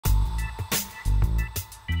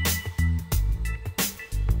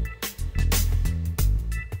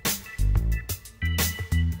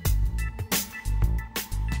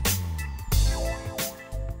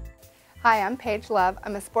Hi, I'm Paige Love.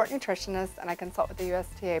 I'm a sport nutritionist and I consult with the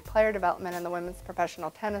USTA Player Development and the Women's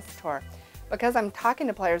Professional Tennis Tour. Because I'm talking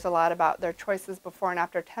to players a lot about their choices before and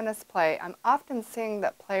after tennis play, I'm often seeing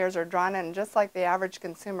that players are drawn in, just like the average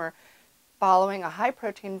consumer, following a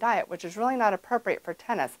high-protein diet, which is really not appropriate for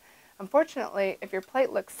tennis. Unfortunately, if your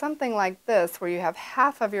plate looks something like this, where you have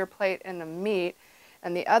half of your plate in a meat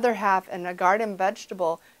and the other half in a garden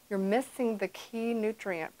vegetable, you're missing the key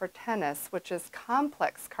nutrient for tennis, which is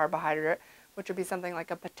complex carbohydrate, which would be something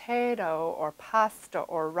like a potato or pasta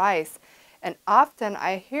or rice. And often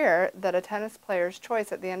I hear that a tennis player's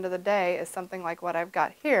choice at the end of the day is something like what I've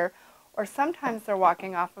got here, or sometimes they're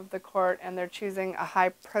walking off of the court and they're choosing a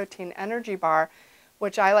high-protein energy bar,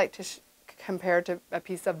 which I like to compare to a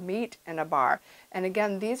piece of meat in a bar. And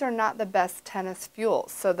again, these are not the best tennis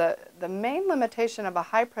fuels. So the main limitation of a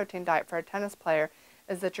high-protein diet for a tennis player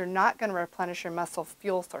is that you're not going to replenish your muscle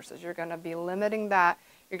fuel sources. You're going to be limiting that.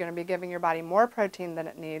 You're going to be giving your body more protein than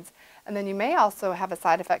it needs. And then you may also have a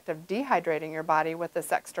side effect of dehydrating your body with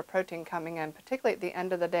this extra protein coming in, particularly at the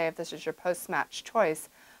end of the day if this is your post-match choice.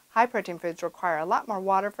 High-protein foods require a lot more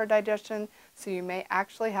water for digestion, so you may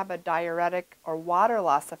actually have a diuretic or water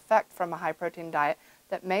loss effect from a high-protein diet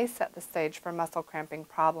that may set the stage for muscle cramping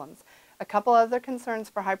problems. A couple other concerns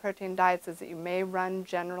for high-protein diets is that you may run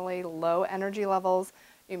generally low energy levels.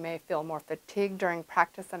 You may feel more fatigued during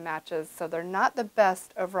practice and matches, so they're not the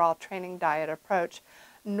best overall training diet approach,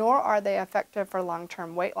 nor are they effective for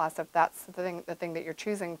long-term weight loss if that's the thing that you're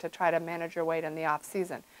choosing to try to manage your weight in the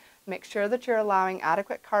off-season. Make sure that you're allowing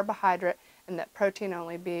adequate carbohydrate and that protein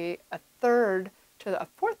only be a third to a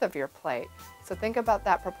fourth of your plate. So think about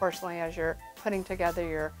that proportionally as you're putting together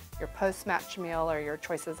your post-match meal or your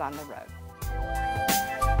choices on the road.